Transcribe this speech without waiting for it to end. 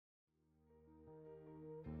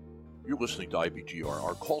You're listening to IBGR,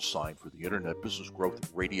 our call sign for the Internet Business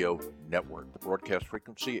Growth Radio Network. The broadcast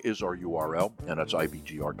frequency is our URL, and that's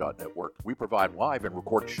ibgr.network. We provide live and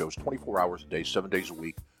recorded shows 24 hours a day, 7 days a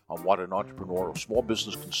week on what an entrepreneur or small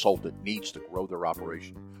business consultant needs to grow their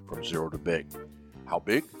operation from zero to big. How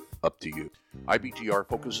big? Up to you. IBGR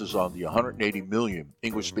focuses on the 180 million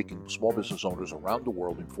English-speaking small business owners around the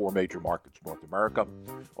world in 4 major markets: North America,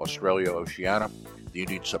 Australia, Oceania, the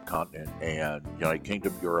Indian subcontinent, and United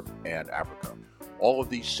Kingdom, Europe, and Africa. All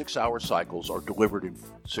of these 6-hour cycles are delivered in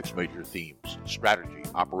 6 major themes: strategy,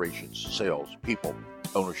 operations, sales, people,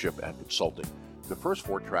 ownership, and consulting. The first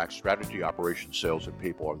 4 tracks, strategy, operations, sales, and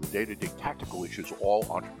people, are the day-to-day tactical issues all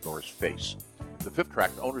entrepreneurs face. The 5th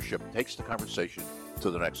track, ownership, takes the conversation to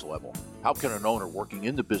the next level. How can an owner working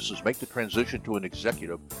in the business make the transition to an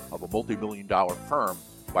executive of a multi-million-dollar firm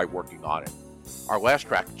by working on it? Our last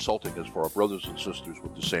track, consulting, is for our brothers and sisters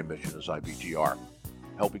with the same mission as IBGR,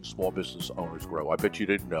 helping small business owners grow. I bet you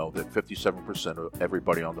didn't know that 57% of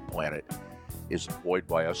everybody on the planet is employed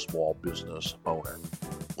by a small business owner.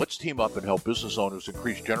 Let's team up and help business owners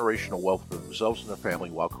increase generational wealth for themselves and their family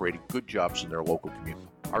while creating good jobs in their local community.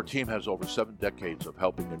 Our team has over 7 decades of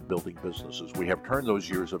helping and building businesses. We have turned those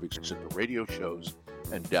years of experience into radio shows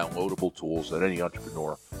and downloadable tools that any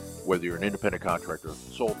entrepreneur, whether you're an independent contractor,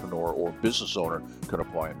 solopreneur, or business owner, can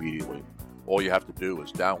apply immediately. All you have to do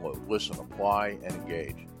is download, listen, apply, and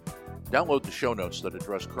engage. Download the show notes that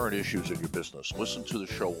address current issues in your business. Listen to the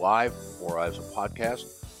show live or as a podcast.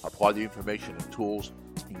 Apply the information and tools.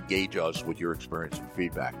 Engage us with your experience and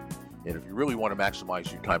feedback. And if you really want to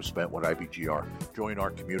maximize your time spent with IBGR, join our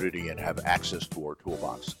community and have access to our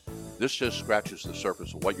toolbox. This just scratches the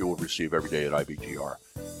surface of what you will receive every day at IBGR.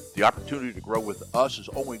 The opportunity to grow with us is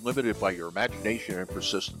only limited by your imagination and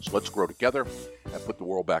persistence. Let's grow together and put the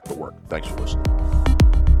world back to work. Thanks for listening.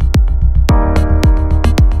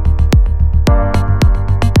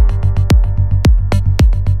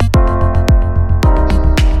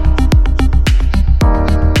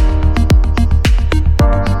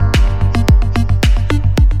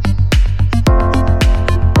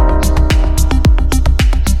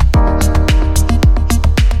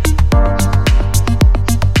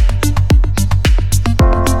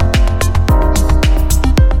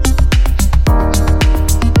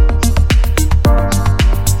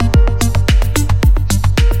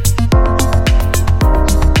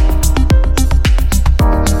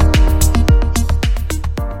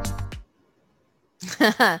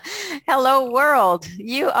 Hello, world.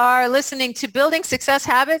 You are listening to Building Success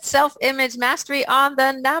Habits, Self-Image Mastery on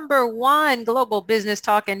the #1 global business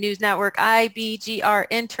talk and news network, IBGR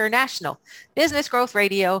International Business Growth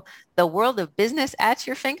Radio, the world of business at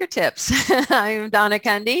your fingertips. I'm Donna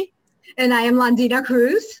Kunde. And I am Londina,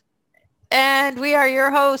 Cruz. And we are your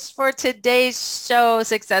hosts for today's show,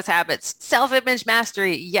 Success Habits, Self-Image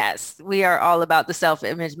Mastery. Yes, we are all about the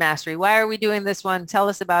self-image mastery. Why are we doing this one? Tell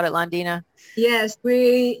us about it, Londina. Yes,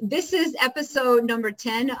 this is episode number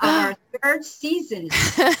 10 of our 3rd season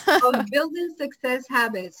of Building Success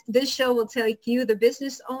Habits. This show will take you, the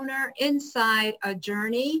business owner, inside a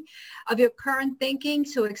journey of your current thinking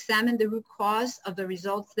to examine the root cause of the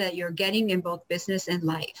results that you're getting in both business and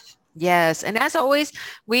life. Yes. And as always,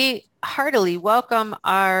 we heartily welcome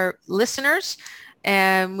our listeners.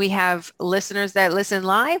 And we have listeners that listen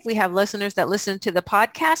live. We have listeners that listen to the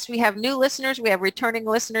podcast. We have new listeners. We have returning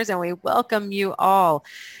listeners, and we welcome you all.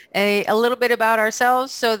 A little bit about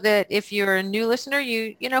ourselves so that if you're a new listener,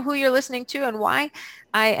 you know who you're listening to and why.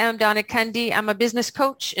 I am Donna Kunde. I'm a business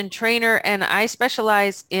coach and trainer, and I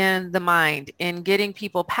specialize in the mind, in getting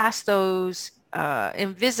people past those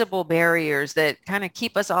invisible barriers that kind of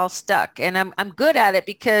keep us all stuck. And I'm good at it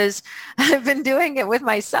because I've been doing it with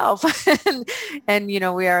myself. and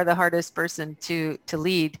we are the hardest person to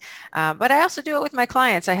lead. But I also do it with my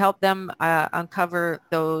clients. I help them uncover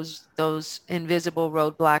those invisible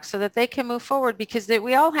roadblocks so that they can move forward, because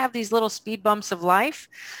we all have these little speed bumps of life.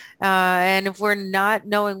 And if we're not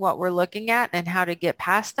knowing what we're looking at and how to get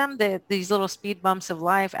past them, these little speed bumps of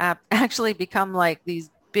life actually become like these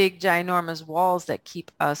big, ginormous walls that keep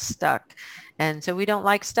us stuck. And so we don't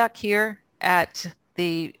like stuck here at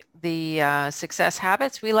the Success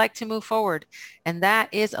Habits. We like to move forward. And that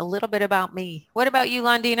is a little bit about me. What about you,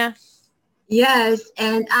 Londina? Yes,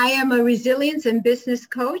 and I am a resilience and business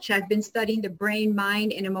coach. I've been studying the brain,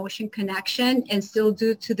 mind, and emotion connection, and still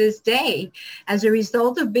do to this day. As a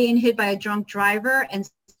result of being hit by a drunk driver and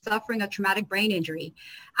suffering a traumatic brain injury,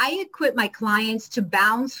 I equip my clients to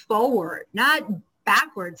bounce forward, not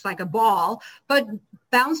backwards like a ball, but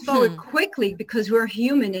bounce forward quickly because we're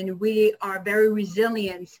human and we are very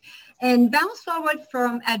resilient, and bounce forward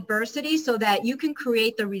from adversity so that you can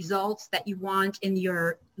create the results that you want in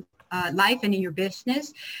your life and in your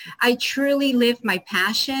business. I truly live my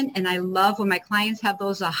passion, and I love when my clients have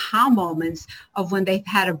those aha moments of when they've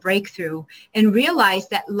had a breakthrough and realize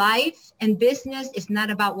that life and business is not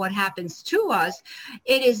about what happens to us.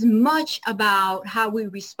 It is much about how we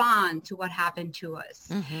respond to what happened to us.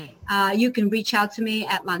 You can reach out to me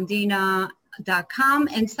at Londina.com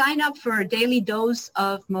and sign up for a daily dose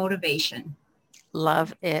of motivation.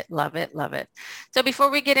 Love it, love it, love it. So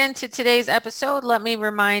before we get into today's episode, let me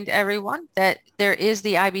remind everyone that there is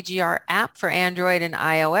the IBGR app for Android and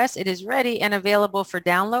iOS. It is ready and available for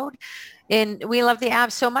download. And we love the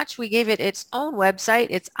app so much, we gave it its own website.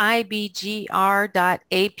 It's ibgr.app.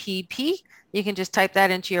 You can just type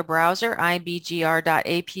that into your browser,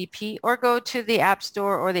 ibgr.app, or go to the App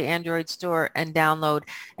Store or the Android Store and download.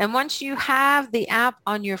 And once you have the app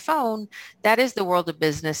on your phone, that is the world of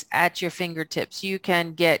business at your fingertips. You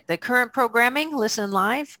can get the current programming, listen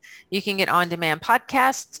live. You can get on-demand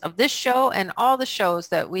podcasts of this show and all the shows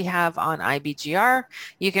that we have on IBGR.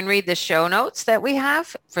 You can read the show notes that we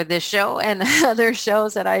have for this show and other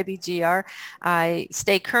shows at IBGR. I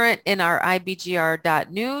stay current in our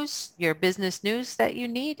ibgr.news, your business news that you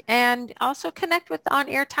need, and also connect with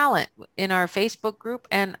on-air talent in our Facebook group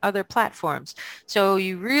and other platforms. So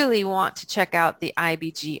you really want to check out the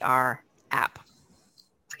IBGR app.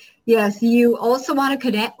 Yes, you also want to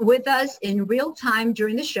connect with us in real time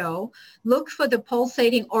during the show. Look for the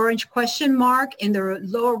pulsating orange question mark in the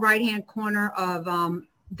lower right-hand corner of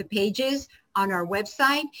the pages on our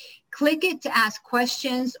website. Click it to ask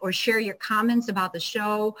questions or share your comments about the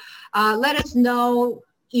show. Let us know,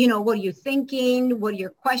 what are you thinking? What are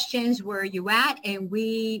your questions? Where are you at? And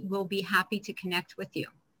we will be happy to connect with you.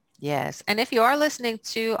 Yes. And if you are listening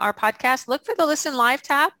to our podcast, look for the Listen Live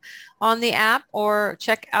tab on the app or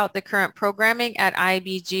check out the current programming at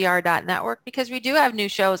ibgr.network, because we do have new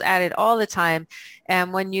shows added all the time.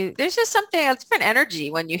 And there's just something, a different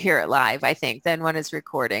energy when you hear it live, I think, than when it's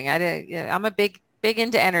recording. I'm a big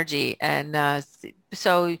into energy. And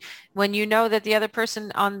so when you know that the other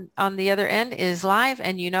person on the other end is live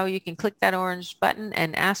and you can click that orange button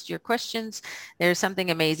and ask your questions, there's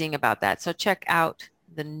something amazing about that. So check out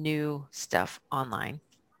the new stuff online.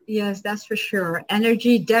 Yes, that's for sure.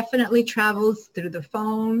 Energy definitely travels through the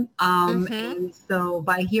phone. And so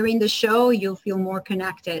by hearing the show, you'll feel more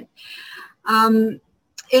connected. In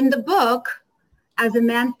the book, As a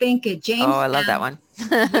Man Thinketh, James. Oh, I love that one.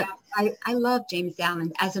 Yeah, I love James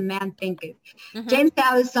Allen, As a Man Thinketh. James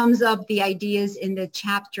Allen sums up the ideas in the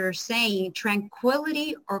chapter saying,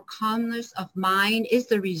 tranquility or calmness of mind is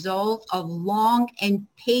the result of long and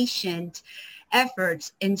patient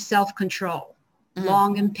efforts in self-control.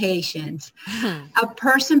 Long and patient. A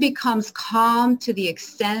person becomes calm to the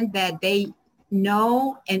extent that they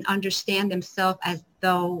know and understand themselves as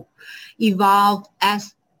though evolved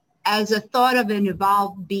as a thought of an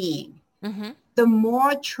evolved being. The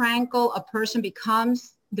more tranquil a person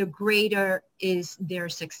becomes, the greater is their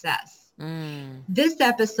success. This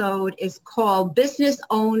episode is called Business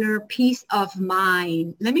Owner Peace of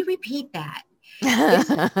Mind. Let me repeat that.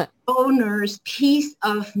 Business owner's peace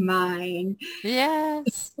of mind.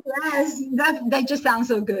 Yes. Yes, that just sounds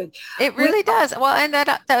so good. It really does. Well, and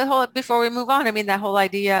that whole, before we move on, that whole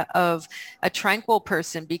idea of a tranquil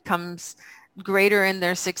person becomes greater in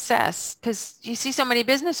their success, because you see so many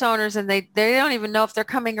business owners and they don't even know if they're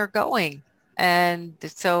coming or going. And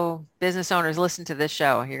so business owners, listen to this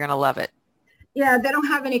show. You're going to love it. Yeah, they don't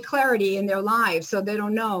have any clarity in their lives, so they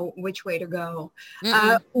don't know which way to go.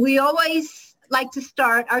 We always like to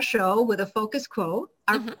start our show with a focus quote.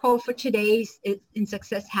 Our quote for today's in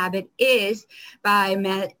Success Habit is by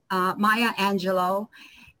Maya Angelou,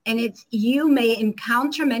 and it's, you may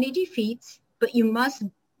encounter many defeats, but you must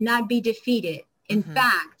not be defeated. In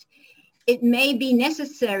fact, it may be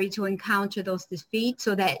necessary to encounter those defeats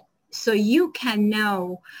so you can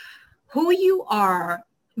know who you are,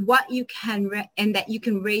 what you can, and that you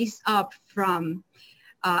can raise up from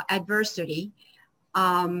adversity,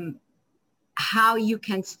 how you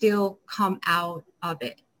can still come out of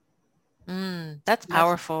it. That's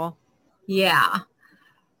powerful. Yeah.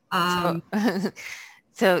 So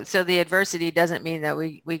the adversity doesn't mean that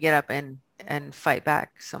we get up and fight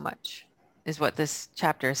back so much, is what this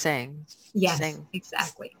chapter is saying. Yes,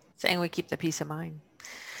 exactly. Saying we keep the peace of mind.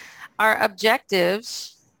 Our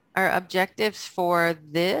objectives for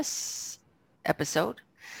this episode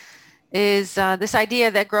is this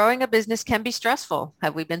idea that growing a business can be stressful.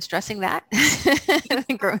 Have we been stressing that?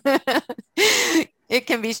 It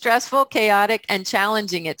can be stressful, chaotic, and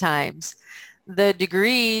challenging at times. The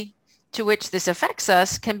degree to which this affects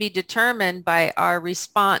us can be determined by our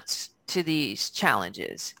response to these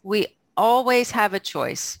challenges. We always have a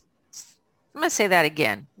choice. I'm going to say that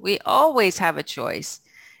again. We always have a choice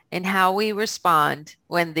in how we respond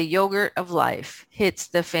when the yogurt of life hits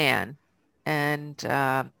the fan. And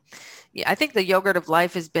yeah, I think the yogurt of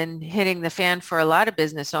life has been hitting the fan for a lot of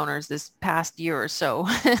business owners this past year or so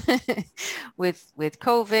with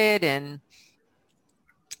COVID and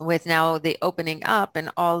with now the opening up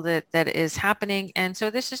and all that is happening. And so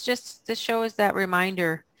this show is that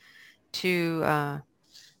reminder to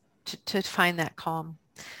find that calm.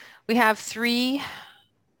 We have three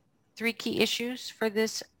key issues for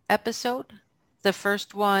this episode. The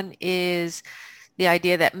first one is the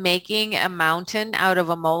idea that making a mountain out of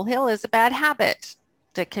a molehill is a bad habit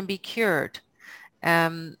that can be cured.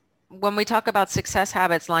 When we talk about success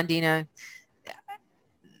habits, Londina,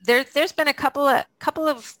 there's been a couple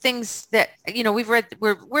of things that, you know, we've read.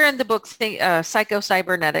 We're in the book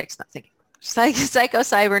Psycho-Cybernetics,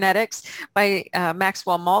 Psycho-Cybernetics by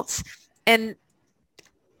Maxwell Maltz, and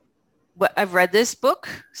I've read this book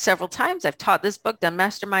several times. I've taught this book, done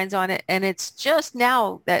masterminds on it, and it's just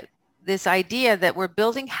now that this idea that we're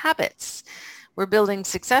building habits, we're building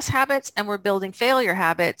success habits, and we're building failure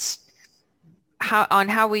habits on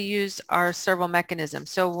how we use our servo mechanism.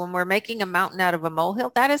 So when we're making a mountain out of a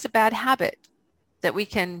molehill, that is a bad habit that we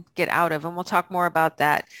can get out of. And we'll talk more about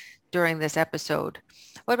that during this episode.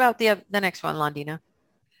 What about the next one, Londina?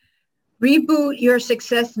 Reboot your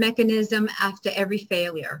success mechanism after every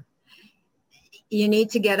failure. You need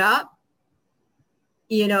to get up,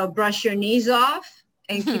 brush your knees off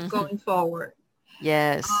and keep going forward.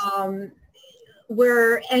 Yes. And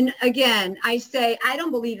again, I say, I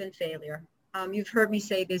don't believe in failure. You've heard me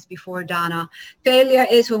say this before, Donna. Failure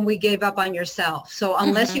is when we give up on yourself. So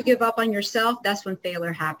unless you give up on yourself, that's when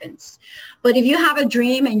failure happens. But if you have a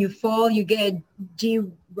dream and you fall, you get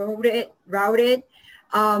routed,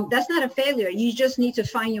 that's not a failure. You just need to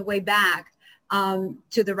find your way back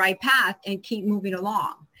to the right path and keep moving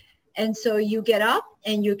along. And so you get up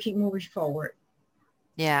and you keep moving forward.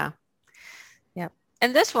 Yeah.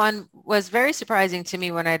 And this one was very surprising to me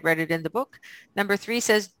when I'd read it in the book. Number 3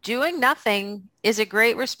 says, doing nothing is a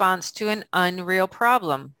great response to an unreal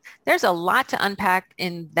problem. There's a lot to unpack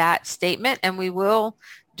in that statement, and we will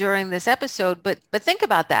during this episode, but think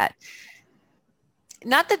about that.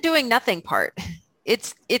 Not the doing nothing part.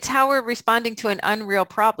 It's how we're responding to an unreal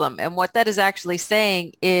problem. And what that is actually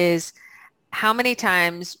saying is how many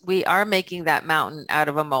times we are making that mountain out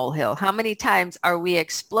of a molehill. How many times are we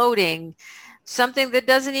exploding something that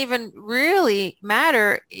doesn't even really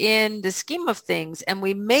matter in the scheme of things, and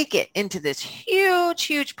we make it into this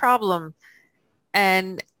huge problem,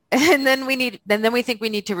 and then we think we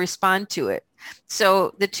need to respond to it.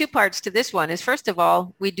 So the two parts to this one is, first of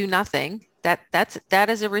all, we do nothing. That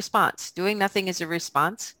is a response. Doing nothing is a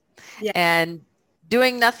response. Yeah. And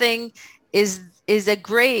doing nothing is a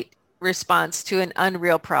great response to an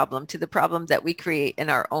unreal problem, to the problem that we create in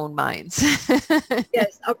our own minds.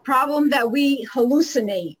 Yes, a problem that we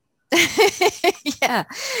hallucinate.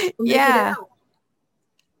 Yeah.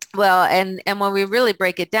 Well, and when we really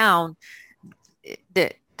break it down,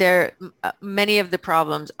 many of the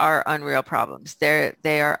problems are unreal problems. They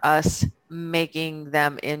are us making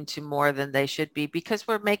them into more than they should be, because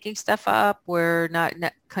we're making stuff up. We're not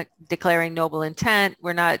declaring noble intent.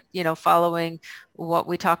 We're not, following what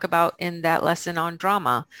we talk about in that lesson on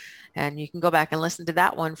drama. And you can go back and listen to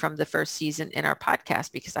that one from the first season in our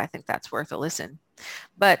podcast, because I think that's worth a listen.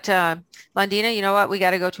 But Londina, you know what? We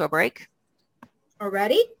got to go to a break.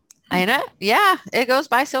 Already? I know. Yeah, it goes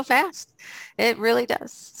by so fast. It really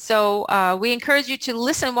does. So we encourage you to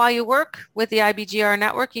listen while you work with the IBGR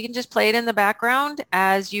network. You can just play it in the background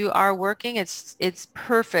as you are working. It's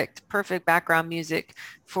perfect background music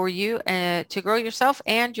for you to grow yourself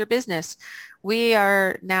and your business. We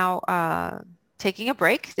are now taking a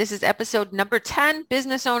break. This is episode number 10,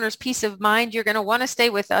 Business Owners Peace of Mind. You're going to want to stay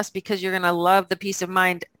with us because you're going to love the peace of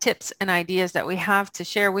mind tips and ideas that we have to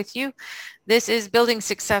share with you. This is Building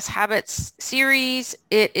Success Habits series.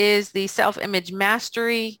 It is the self-image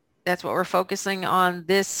mastery. That's what we're focusing on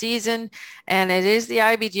this season. And it is the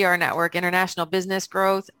IBGR Network, International Business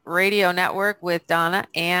Growth Radio Network, with Donna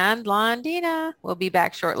and Londina. We'll be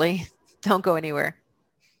back shortly. Don't go anywhere.